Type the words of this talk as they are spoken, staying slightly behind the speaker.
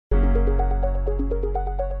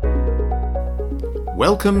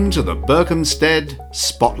Welcome to the Berkhamsted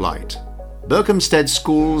Spotlight, Berkhamsted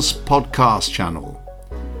School's podcast channel.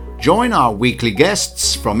 Join our weekly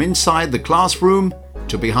guests from inside the classroom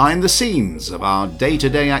to behind the scenes of our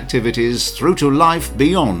day-to-day activities through to life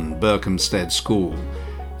beyond Berkhamsted School.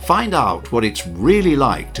 Find out what it's really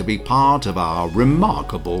like to be part of our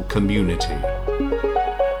remarkable community.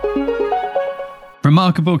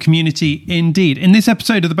 Remarkable community indeed. In this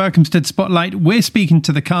episode of the Berkhamsted Spotlight, we're speaking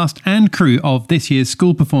to the cast and crew of this year's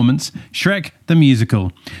school performance, Shrek the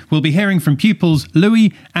Musical. We'll be hearing from pupils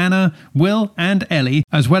Louis, Anna, Will and Ellie,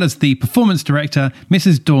 as well as the performance director,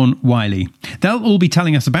 Mrs. Dawn Wiley. They'll all be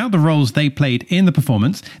telling us about the roles they played in the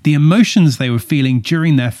performance, the emotions they were feeling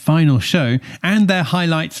during their final show, and their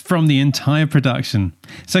highlights from the entire production.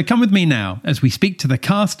 So come with me now as we speak to the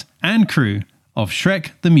cast and crew of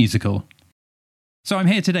Shrek the Musical. So I'm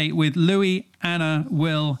here today with Louis, Anna,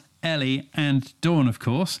 Will, Ellie and Dawn, of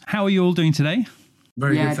course. How are you all doing today?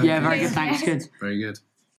 Very good, very good, thanks, good. Very good.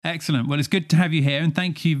 Excellent. Well, it's good to have you here and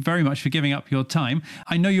thank you very much for giving up your time.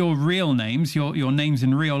 I know your real names, your names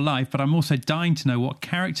in real life, but I'm also dying to know what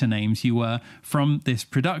character names you were from this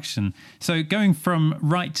production. So going from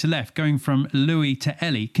right to left, going from Louis to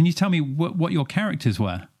Ellie, can you tell me what your characters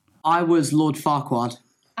were? I was Lord Farquaad.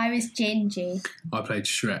 I was Gingy. I played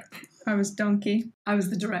Shrek. I was Donkey. I was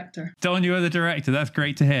the director. Dawn, you were the director. That's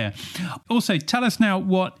great to hear. Also, tell us now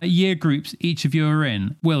what year groups each of you are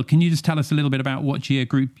in. Will, can you just tell us a little bit about what year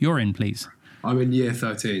group you're in, please? I'm in year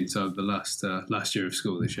 13, so the last year of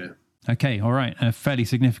school this year. Okay, all right. A fairly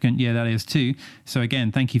significant year that is too. So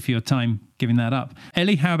again, thank you for your time giving that up.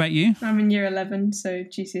 Ellie, how about you? I'm in year 11, so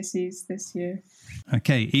GCSEs this year.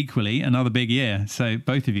 Okay, equally, another big year. So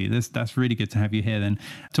both of you, that's really good to have you here then,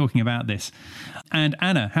 talking about this. And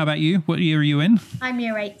Anna, how about you? What year are you in? I'm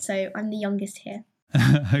year 8, so I'm the youngest here.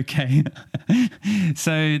 Okay.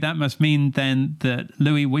 So that must mean then that,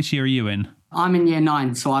 Louis, which year are you in? I'm in year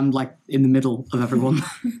 9, so I'm like in the middle of everyone.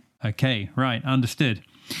 Okay, right, understood.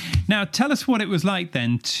 Now, tell us what it was like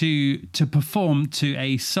then to perform to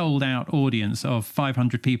a sold-out audience of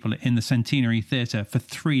 500 people in the Centenary Theatre for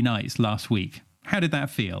 3 nights last week. How did that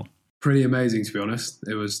feel? Pretty amazing, to be honest.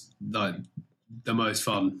 It was like the most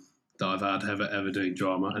fun that I've had ever doing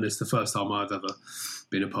drama, and it's the first time I've ever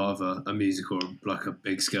been a part of a musical, like a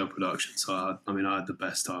big-scale production. So, I had the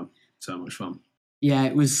best time. So much fun. Yeah,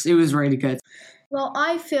 it was really good. Well,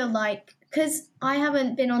 I feel like, because I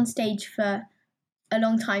haven't been on stage for a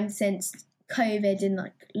long time since COVID and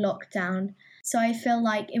like lockdown, so I feel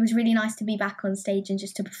like it was really nice to be back on stage and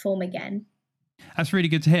just to perform again. That's really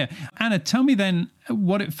good to hear. Anna, tell me then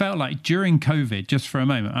what it felt like during COVID, just for a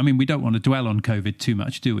moment. I mean, we don't want to dwell on COVID too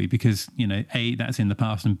much, do we? Because, A, that's in the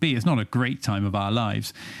past, and B, it's not a great time of our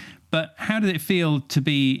lives. But how did it feel to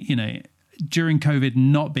be, during COVID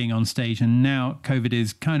not being on stage, and now COVID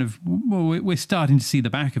is kind of, well, we're starting to see the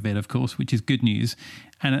back of it, of course, which is good news.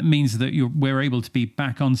 And it means that we're able to be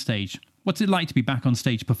back on stage. What's it like to be back on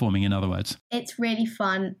stage performing, in other words? It's really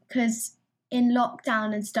fun because in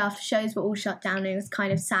lockdown and stuff, shows were all shut down and it was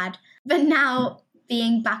kind of sad. But now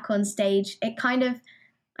being back on stage, it kind of,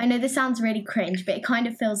 I know this sounds really cringe, but it kind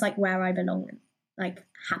of feels like where I belong, like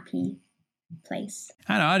happy place.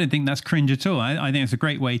 I don't think that's cringe at all. I think it's a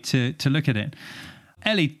great way to look at it.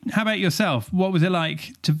 Ellie, how about yourself? What was it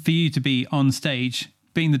like for you to be on stage,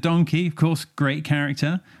 being the donkey, of course, great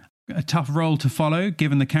character, a tough role to follow,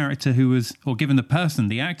 given the character given the person,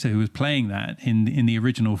 the actor who was playing that in the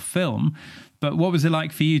original film. But what was it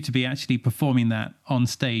like for you to be actually performing that on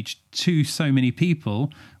stage to so many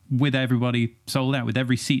people with everybody sold out, with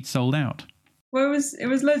every seat sold out? Well, it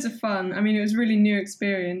was loads of fun. I mean, it was really new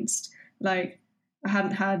experience. Like, I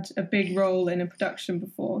hadn't had a big role in a production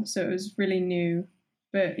before, so it was really new.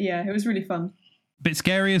 But yeah, it was really fun. Bit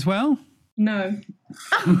scary as well? No.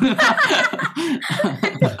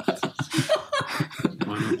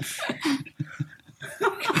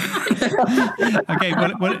 Okay,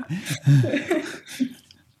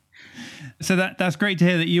 so that's great to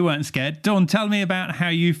hear that you weren't scared. Dawn, tell me about how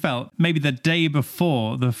you felt maybe the day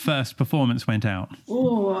before the first performance went out.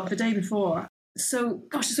 Oh, the day before. So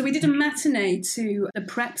we did a matinee to the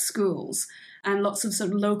prep schools and lots of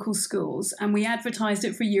sort of local schools, and we advertised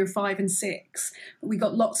it for year 5 and 6. We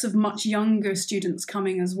got lots of much younger students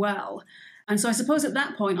coming as well. And so I suppose at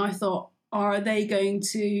that point I thought, are they going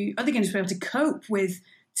to be able to cope with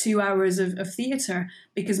 2 hours of theatre?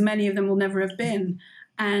 Because many of them will never have been.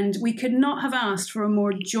 And we could not have asked for a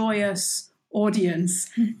more joyous audience.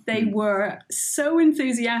 They were so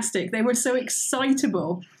enthusiastic. They were so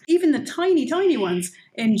excitable. Even the tiny ones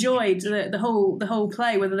enjoyed the whole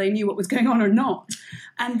play, whether they knew what was going on or not.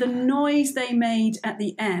 And the noise they made at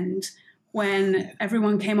the end when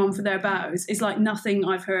everyone came on for their bows is like nothing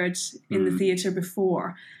I've heard in the theatre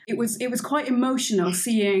before. It was quite emotional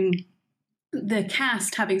seeing the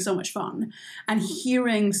cast having so much fun and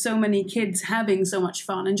hearing so many kids having so much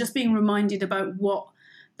fun and just being reminded about what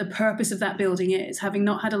the purpose of that building is, having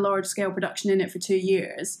not had a large scale production in it for 2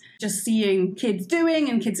 years. Just seeing kids doing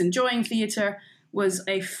and kids enjoying theatre was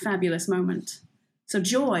a fabulous moment. So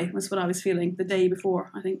joy was what I was feeling the day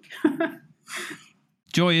before, I think.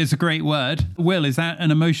 Joy is a great word. Will, is that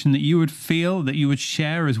an emotion that you would feel, that you would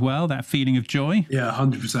share as well, that feeling of joy? Yeah,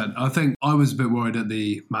 100%. I think I was a bit worried at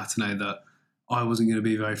the matinee that I wasn't going to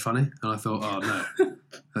be very funny. And I thought, oh no,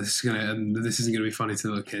 this isn't going to be funny to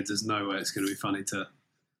little kids. There's no way it's going to be funny to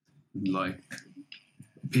like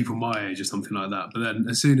people my age or something like that. But then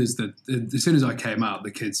as soon as I came out,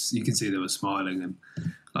 the kids, you can see they were smiling and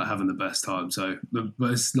like having the best time. So,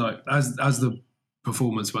 but it's like as the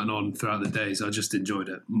performance went on throughout the days, I just enjoyed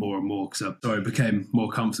it more and more because I became more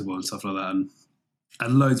comfortable and stuff like that.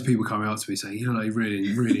 And loads of people coming up to me saying, you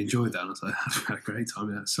really, really enjoyed that. And I was like, I've had a great time.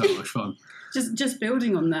 Yeah, it's so much fun. Just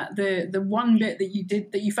building on that, the one bit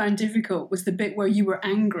that you found difficult was the bit where you were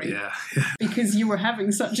angry. Yeah. Because you were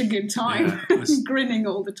having such a good time, grinning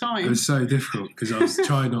all the time. It was so difficult because I was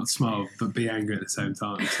trying not to smile but be angry at the same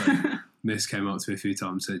time. So Miss came up to me a few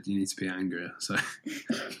times and said, you need to be angrier. So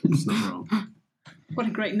it's not wrong. What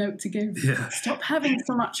a great note to give. Yeah. Stop having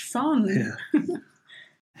so much fun. Yeah.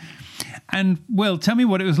 And Will, tell me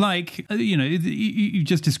what it was like. You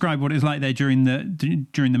just described what it was like there during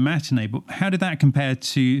the matinee, but how did that compare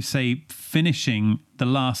to, say, finishing the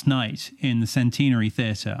last night in the Centenary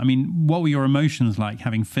Theatre? I mean, what were your emotions like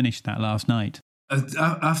having finished that last night?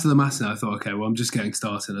 After the matinee, I thought, okay, well, I'm just getting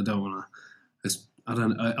started. I don't want to.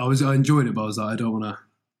 I enjoyed it, but I was like, I don't want to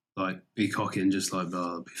like be cocky and just like, oh,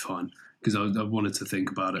 I'll be fine, because I wanted to think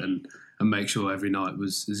about it and make sure every night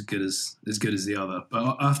was as good as the other.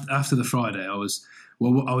 But after the Friday, I was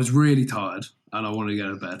really tired and I wanted to go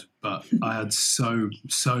to bed. But I had so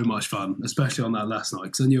much fun, especially on that last night,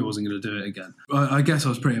 because I knew I wasn't going to do it again. I guess I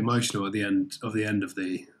was pretty emotional at the end of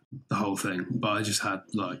the whole thing. But I just had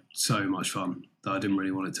like so much fun that I didn't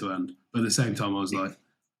really want it to end. But at the same time, I was like,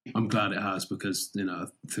 I'm glad it has, because I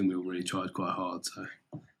think we all really tried quite hard. So.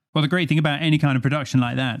 Well, the great thing about any kind of production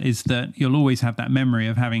like that is that you'll always have that memory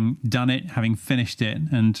of having done it, having finished it,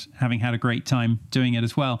 and having had a great time doing it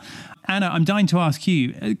as well. Anna, I'm dying to ask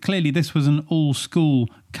you, clearly this was an all-school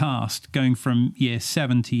cast going from year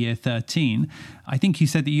 7 to year 13. I think you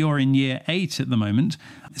said that you're in year 8 at the moment.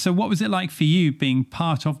 So what was it like for you being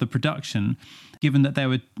part of the production, given that there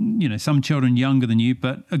were, some children younger than you,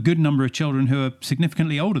 but a good number of children who are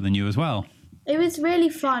significantly older than you as well? It was really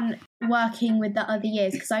fun working with the other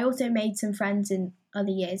years, because I also made some friends in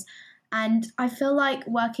other years. And I feel like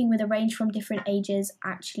working with a range from different ages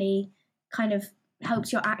actually kind of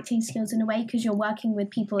helps your acting skills in a way, because you're working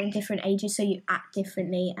with people in different ages, so you act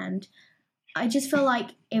differently. And I just feel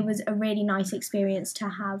like it was a really nice experience to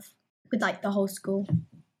have with like the whole school.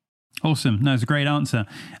 Awesome. No, it's a great answer.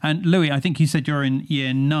 And Louis, I think you said you're in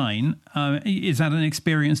year 9. Is that an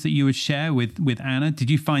experience that you would share with Anna? Did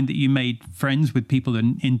you find that you made friends with people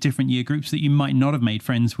in different year groups that you might not have made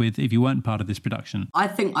friends with if you weren't part of this production? I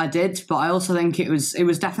think I did, but I also think it was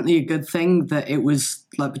definitely a good thing that it was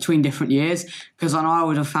like between different years, because I know I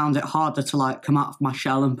would have found it harder to like come out of my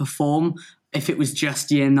shell and perform if it was just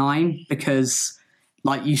year 9, because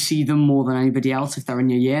like you see them more than anybody else if they're in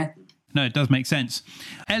your year. No, it does make sense.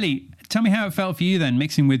 Ellie, tell me how it felt for you then,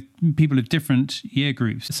 mixing with people of different year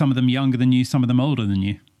groups, some of them younger than you, some of them older than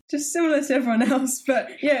you. Just similar to everyone else, but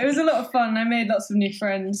yeah, it was a lot of fun. I made lots of new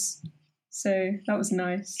friends, so that was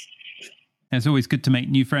nice. It's always good to make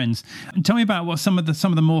new friends. And tell me about what some of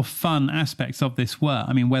the more fun aspects of this were.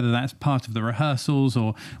 I mean, whether that's part of the rehearsals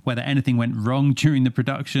or whether anything went wrong during the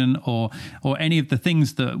production, or any of the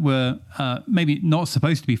things that were maybe not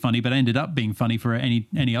supposed to be funny but ended up being funny for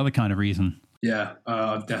any other kind of reason. Yeah,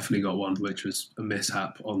 I've definitely got one, which was a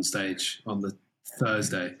mishap on stage on the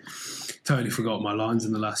Thursday. Totally forgot my lines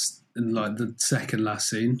in the second last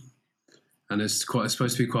scene, and it's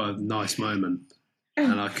supposed to be quite a nice moment.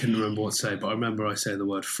 And I couldn't remember what to say, but I remember I said the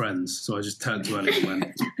word friends. So I just turned to Ellie and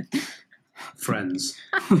went, friends.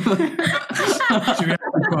 She reacted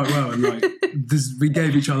quite well. And we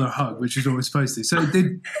gave each other a hug, which is what we're supposed to. So it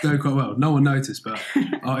did go quite well. No one noticed, but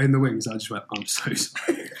in the wings, I just went, I'm so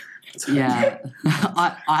sorry. Yeah,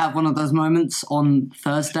 I have one of those moments on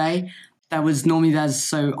Thursday.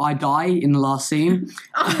 so I die in the last scene.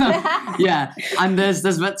 Yeah, and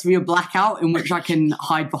there's meant to be a blackout in which I can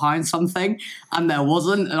hide behind something, and there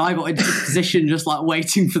wasn't, and I got into position just like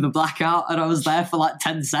waiting for the blackout, and I was there for like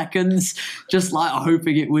 10 seconds, just like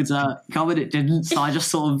hoping it would come, and it didn't, so I just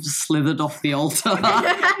sort of slithered off the altar.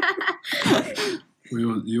 We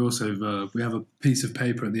have a piece of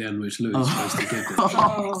paper at the end which Louis is supposed to give it.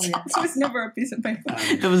 Oh, yeah. So it's never a piece of paper.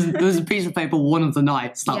 There was a piece of paper one of the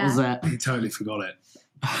nights, that was it. He totally forgot it.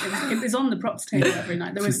 It was on the props table every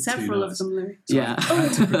night. There were several of them, Louis. Yeah. I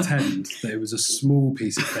had to pretend that it was a small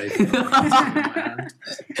piece of paper in my hand.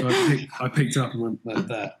 So I picked it up and went like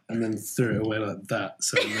that, and then threw it away like that.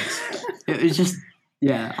 So it was just,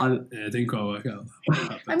 yeah. It didn't quite work out.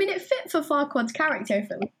 I mean, it fit for Farquaad's character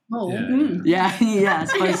if it was small. Yeah. Yeah, I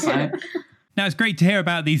suppose so. Now, it's great to hear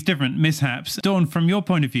about these different mishaps. Dawn, from your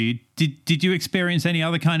point of view, did you experience any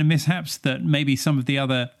other kind of mishaps that maybe some of the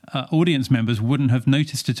other audience members wouldn't have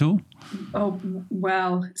noticed at all? Oh,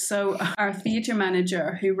 well, so our theatre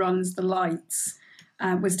manager who runs the lights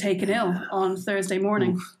was taken ill on Thursday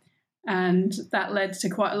morning. Oof. And that led to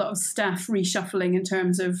quite a lot of staff reshuffling in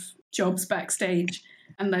terms of jobs backstage,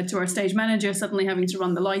 and led to our stage manager suddenly having to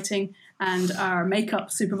run the lighting and our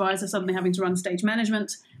makeup supervisor suddenly having to run stage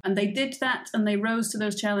management. And they did that, and they rose to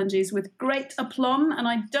those challenges with great aplomb. And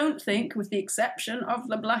I don't think, with the exception of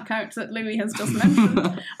the blackout that Louis has just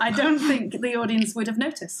mentioned, I don't think the audience would have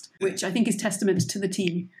noticed, which I think is testament to the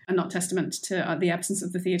team and not testament to the absence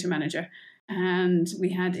of the theatre manager. And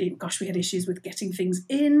we had issues with getting things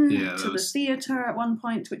in to the theatre at one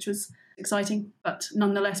point, which was exciting. But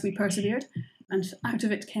nonetheless, we persevered, and out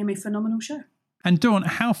of it came a phenomenal show. And Dawn,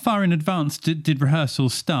 how far in advance did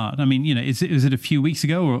rehearsals start? I mean, was it a few weeks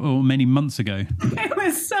ago or many months ago? It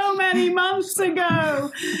was so many months ago.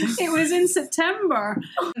 It was in September,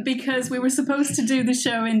 because we were supposed to do the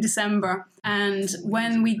show in December. And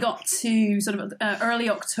when we got to sort of early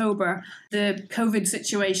October, the COVID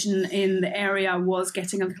situation in the area was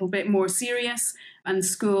getting a little bit more serious, and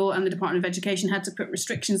school and the Department of Education had to put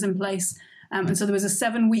restrictions in place. And so there was a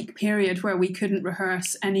 7-week period where we couldn't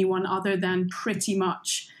rehearse anyone other than pretty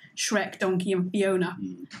much Shrek, Donkey and Fiona,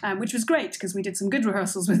 which was great because we did some good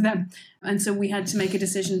rehearsals with them. And so we had to make a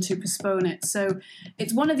decision to postpone it. So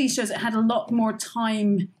it's one of these shows that had a lot more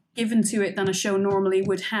time given to it than a show normally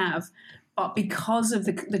would have. But because of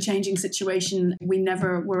the changing situation, we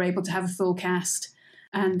never were able to have a full cast.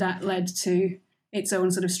 And that led to its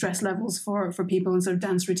own sort of stress levels for people and sort of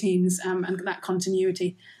dance routines and that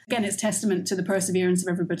continuity. Again, it's testament to the perseverance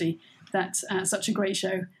of everybody that such a great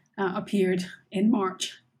show appeared in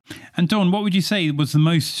March. And Dawn, what would you say was the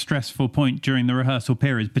most stressful point during the rehearsal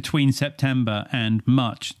period between September and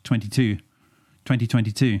March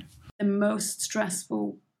 2022? The most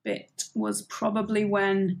stressful bit was probably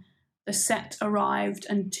when the set arrived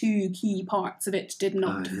and 2 key parts of it did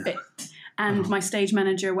not fit. And my stage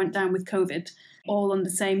manager went down with COVID all on the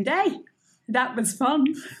same day. That was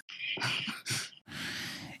fun.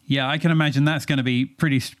 Yeah, I can imagine that's going to be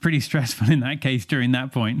pretty stressful in that case during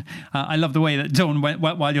that point. I love the way that Dawn,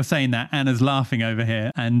 while you're saying that, Anna's laughing over here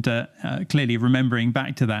and clearly remembering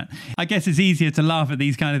back to that. I guess it's easier to laugh at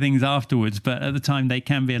these kind of things afterwards, but at the time they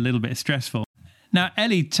can be a little bit stressful. Now,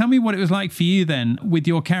 Ellie, tell me what it was like for you then with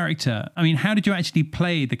your character. I mean, how did you actually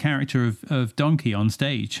play the character of Donkey on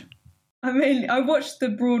stage? I mean, I watched the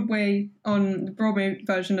Broadway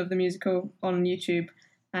version of the musical on YouTube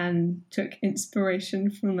and took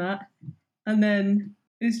inspiration from that. And then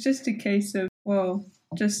it's just a case of,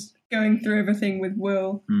 just going through everything with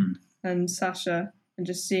Will and Sasha and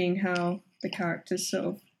just seeing how the characters sort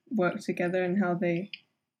of work together and how they,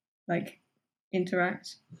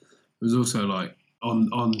 interact. It was also,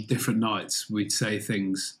 on different nights, we'd say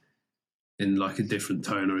things in a different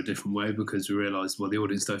tone or a different way because we realised, the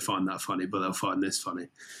audience don't find that funny, but they'll find this funny.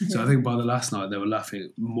 Yeah. So I think by the last night they were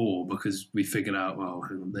laughing more because we figured out,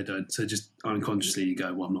 hang on, they don't. So just unconsciously you go,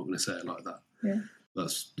 I'm not going to say it like that. Yeah.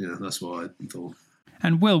 That's what I thought.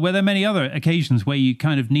 And Will, were there many other occasions where you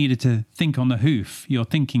kind of needed to think on the hoof? You're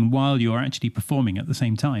thinking while you're actually performing at the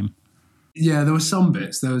same time? Yeah, there were some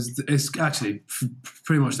bits. It's actually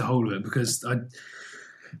pretty much the whole of it because I've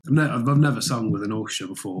never sung with an orchestra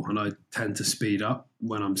before, and I tend to speed up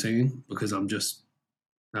when I'm singing because I'm just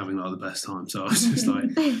having the best time. So I was just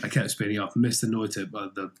I kept speeding up. Mr. Neutip,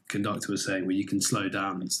 the conductor, was saying, you can slow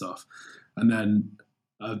down and stuff. And then,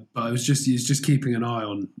 but he was just keeping an eye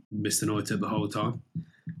on Mr. Neutip the whole time.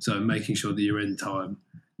 So making sure that you're in time.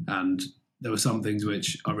 And there were some things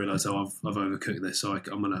which I realised, I've overcooked this, so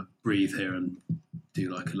I'm going to breathe here and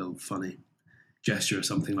do a little funny gesture or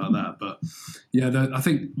something like that. But yeah, I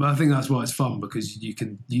think that's why it's fun, because you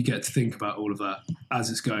get to think about all of that as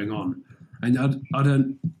it's going on. And I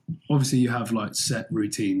don't. Obviously, you have like set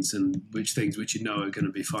routines and which you know are going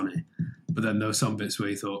to be funny. But then there were some bits where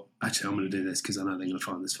you thought, actually, I'm going to do this because I know they're going to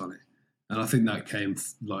find this funny. And I think that came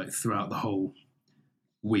like throughout the whole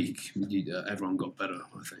week. Everyone got better,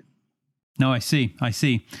 I think. No, I see.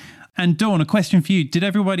 And Dawn, a question for you. Did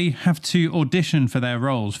everybody have to audition for their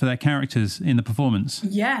roles, for their characters in the performance?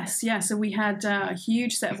 Yes. So we had a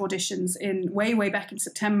huge set of auditions in way back in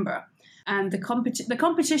September. And the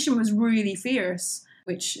competition was really fierce,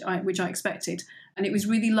 which I expected. And it was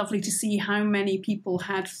really lovely to see how many people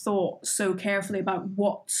had thought so carefully about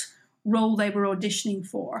what role they were auditioning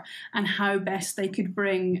for and how best they could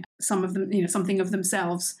bring some of them, something of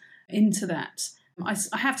themselves into that. I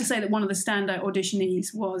have to say that one of the standout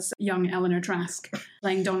auditionees was young Eleanor Trask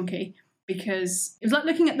playing Donkey, because it was like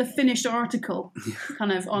looking at the finished article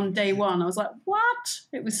kind of on day one. I was like, what?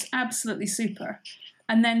 It was absolutely super.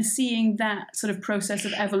 And then seeing that sort of process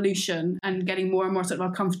of evolution and getting more and more sort of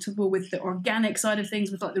uncomfortable with the organic side of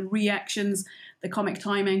things, with like the reactions, the comic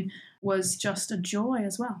timing, was just a joy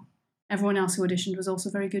as well. Everyone else who auditioned was also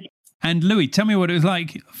very good. And Louis, tell me what it was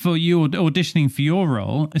like for you auditioning for your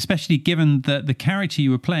role, especially given that the character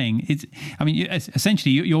you were playing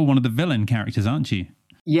essentially you're one of the villain characters, aren't you?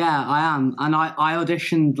 Yeah, I am. And I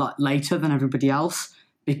auditioned like later than everybody else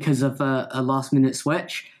because of a last minute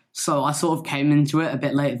switch. So I sort of came into it a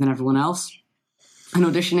bit later than everyone else. And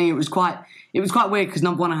auditioning, it was quite weird because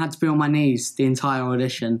number one, I had to be on my knees the entire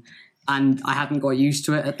audition, and I hadn't got used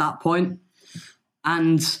to it at that point.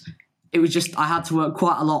 And it was just, I had to work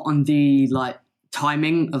quite a lot on the like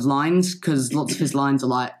timing of lines, because lots of his lines are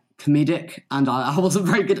like comedic, and I wasn't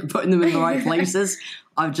very good at putting them in the right places.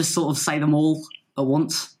 I would just sort of say them all at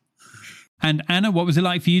once. And Anna, what was it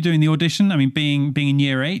like for you doing the audition? I mean, being in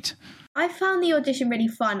year 8? I found the audition really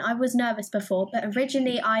fun. I was nervous before, but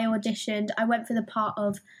originally I went for the part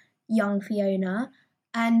of young Fiona,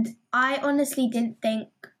 and I honestly didn't think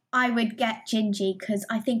I would get Gingy, because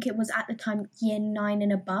I think it was at the time year 9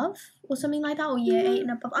 and above or something like that, or year 8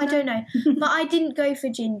 and above. I don't know. But I didn't go for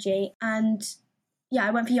Gingy, and yeah,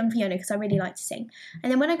 I went for young Fiona because I really like to sing.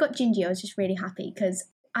 And then when I got Gingy, I was just really happy because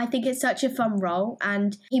I think it's such a fun role,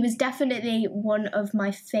 and he was definitely one of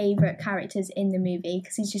my favourite characters in the movie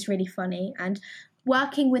because he's just really funny. And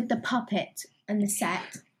working with the puppet and the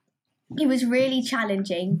set, it was really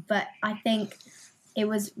challenging, but I think it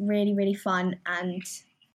was really, really fun and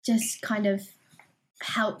just kind of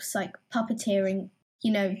helps like puppeteering.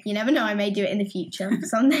 You never know, I may do it in the future or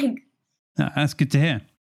something. That's good to hear.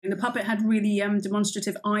 And the puppet had really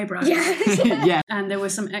demonstrative eyebrows. Yeah. Yeah. And there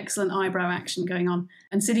was some excellent eyebrow action going on.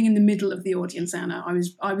 And sitting in the middle of the audience, Anna,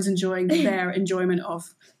 I was enjoying their enjoyment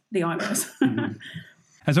of the eyebrows.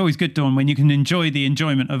 It's always good, Dawn, when you can enjoy the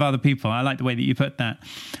enjoyment of other people. I like the way that you put that.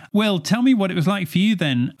 Will, tell me what it was like for you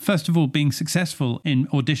then, first of all, being successful in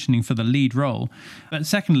auditioning for the lead role. But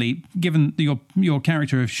secondly, given your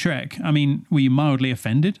character of Shrek, I mean, were you mildly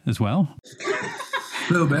offended as well?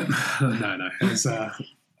 A little bit. No. It's,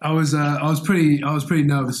 I was pretty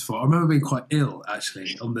nervous for it. I remember being quite ill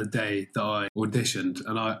actually on the day that I auditioned,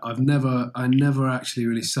 and I never actually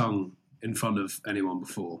really sung in front of anyone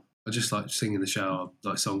before. I just like singing in the shower,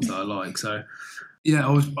 like songs that I like. So yeah,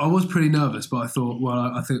 I was pretty nervous, but I thought, well,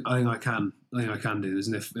 I think I can do this,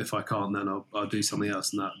 and if I can't, then I'll do something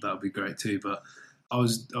else, and that'll be great too. But I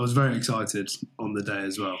was very excited on the day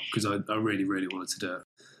as well because I really wanted to do it.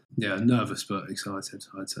 Yeah, nervous but excited,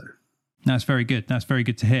 I'd say. That's very good. That's very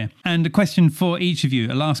good to hear. And a question for each of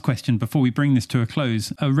you, a last question before we bring this to a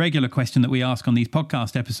close. A regular question that we ask on these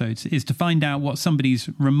podcast episodes is to find out what somebody's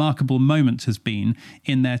remarkable moment has been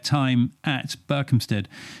in their time at Berkhamsted.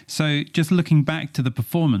 So just looking back to the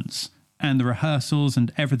performance and the rehearsals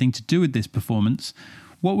and everything to do with this performance,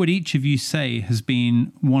 what would each of you say has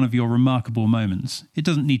been one of your remarkable moments? It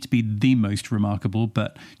doesn't need to be the most remarkable,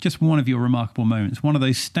 but just one of your remarkable moments, one of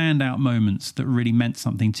those standout moments that really meant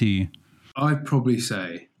something to you. I'd probably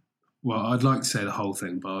say, well, I'd like to say the whole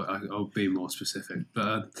thing, but I'll be more specific.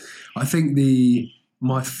 But I think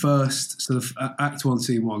my first sort of Act 1,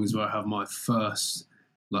 Scene 1 is where I have my first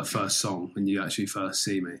song when you actually first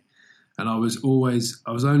see me. And I was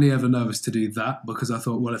only ever nervous to do that because I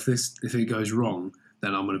thought, well, if it goes wrong,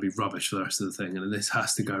 then I'm going to be rubbish for the rest of the thing, and this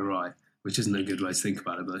has to go right, which isn't a good way to think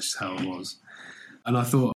about it, but that's just how it was. And I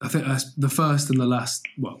think the first and the last,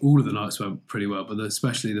 well, all of the nights went pretty well, but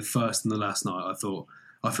especially the first and the last night, I thought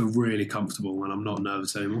I feel really comfortable when I'm not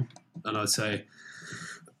nervous anymore. And I'd say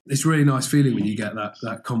it's a really nice feeling when you get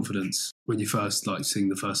that confidence when you first like sing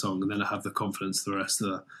the first song, and then I have the confidence the rest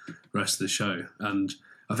of the show. And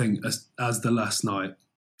I think as the last night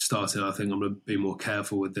started, I think I'm going to be more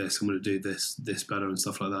careful with this. I'm going to do this better and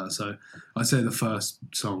stuff like that. So I'd say the first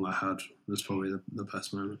song I had was probably the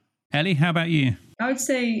best moment. Ellie, how about you? I would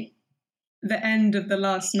say the end of the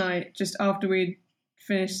last night, just after we'd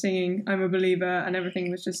finished singing I'm a Believer and everything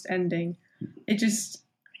was just ending. It just,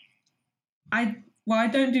 I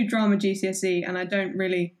don't do drama GCSE, and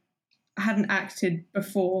I hadn't acted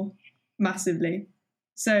before massively.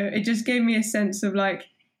 So it just gave me a sense of like,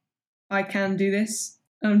 I can do this.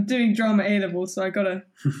 I'm doing drama A-level, so I got to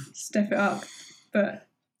step it up. But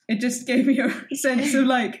it just gave me a sense of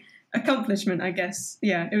like accomplishment, I guess.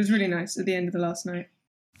 Yeah, it was really nice at the end of the last night.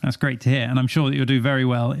 That's great to hear. And I'm sure that you'll do very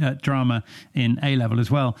well at drama in A-level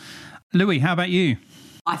as well. Louis, how about you?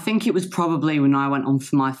 I think it was probably when I went on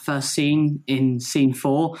for my first scene in scene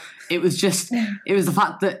 4. It was the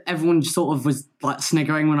fact that everyone sort of was like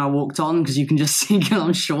sniggering when I walked on, because you can just see that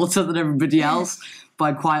I'm shorter than everybody else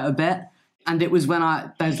by quite a bit. And it was when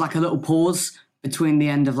there's like a little pause between the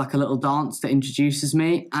end of like a little dance that introduces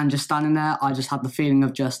me, and just standing there, I just had the feeling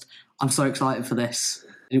of just, I'm so excited for this.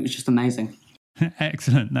 It was just amazing.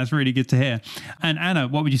 Excellent. That's really good to hear. And Anna,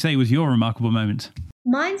 what would you say was your remarkable moment?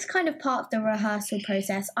 Mine's kind of part of the rehearsal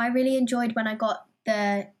process. I really enjoyed when I got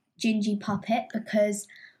the Gingy puppet, because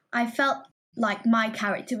I felt like my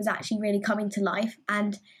character was actually really coming to life,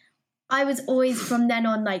 and I was always from then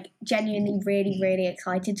on like genuinely really, really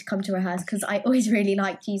excited to come to rehearse, because I always really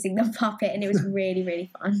liked using the puppet, and it was really, really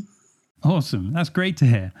fun. Awesome. That's great to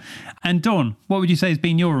hear. And Dawn, what would you say has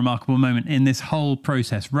been your remarkable moment in this whole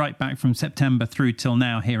process, right back from September through till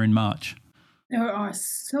now here in March? There are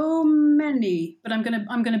so many, but I'm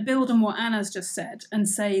gonna build on what Anna's just said and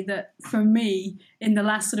say that for me, in the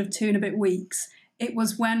last sort of 2 and a bit weeks, it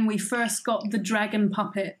was when we first got the dragon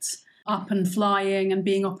puppet up and flying and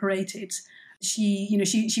being operated. She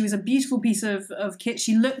was a beautiful piece of kit.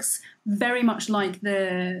 She looks very much like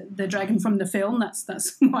the dragon from the film.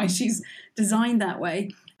 That's why she's designed that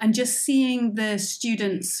way. And just seeing the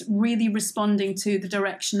students really responding to the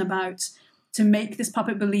direction about, to make this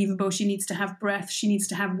puppet believable, she needs to have breath, she needs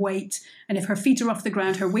to have weight, and if her feet are off the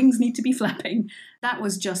ground, her wings need to be flapping. That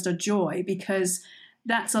was just a joy, because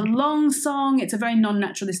that's a long song. It's a very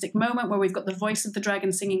non-naturalistic moment where we've got the voice of the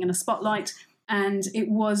dragon singing in a spotlight, and it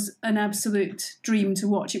was an absolute dream to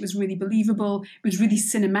watch. It was really believable. It was really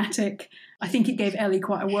cinematic. I think it gave Ellie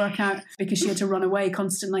quite a workout because she had to run away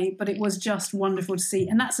constantly, but it was just wonderful to see.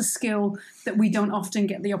 And that's a skill that we don't often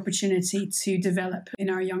get the opportunity to develop in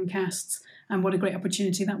our young casts. And what a great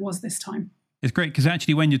opportunity that was this time. It's great, because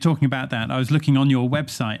actually when you're talking about that, I was looking on your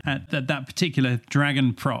website at that particular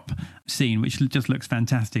dragon prop scene, which just looks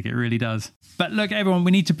fantastic. It really does. But look, everyone,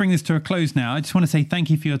 we need to bring this to a close now. I just want to say thank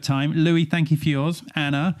you for your time. Louis, thank you for yours.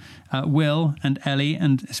 Anna, Will and Ellie,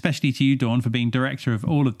 and especially to you, Dawn, for being director of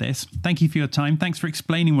all of this. Thank you for your time. Thanks for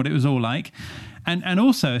explaining what it was all like. And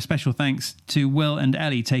also a special thanks to Will and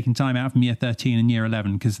Ellie taking time out from year 13 and year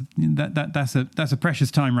 11, because that's a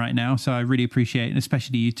precious time right now. So I really appreciate it, and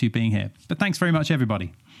especially you two being here. But thanks very much,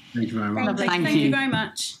 everybody. Thank you very much. Thank you very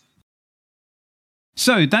much.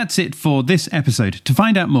 So that's it for this episode. To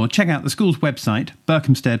find out more, check out the school's website,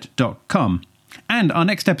 berkhamsted.com. And our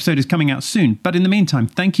next episode is coming out soon. But in the meantime,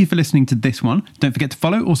 thank you for listening to this one. Don't forget to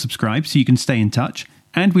follow or subscribe so you can stay in touch.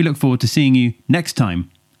 And we look forward to seeing you next time.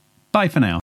 Bye for now.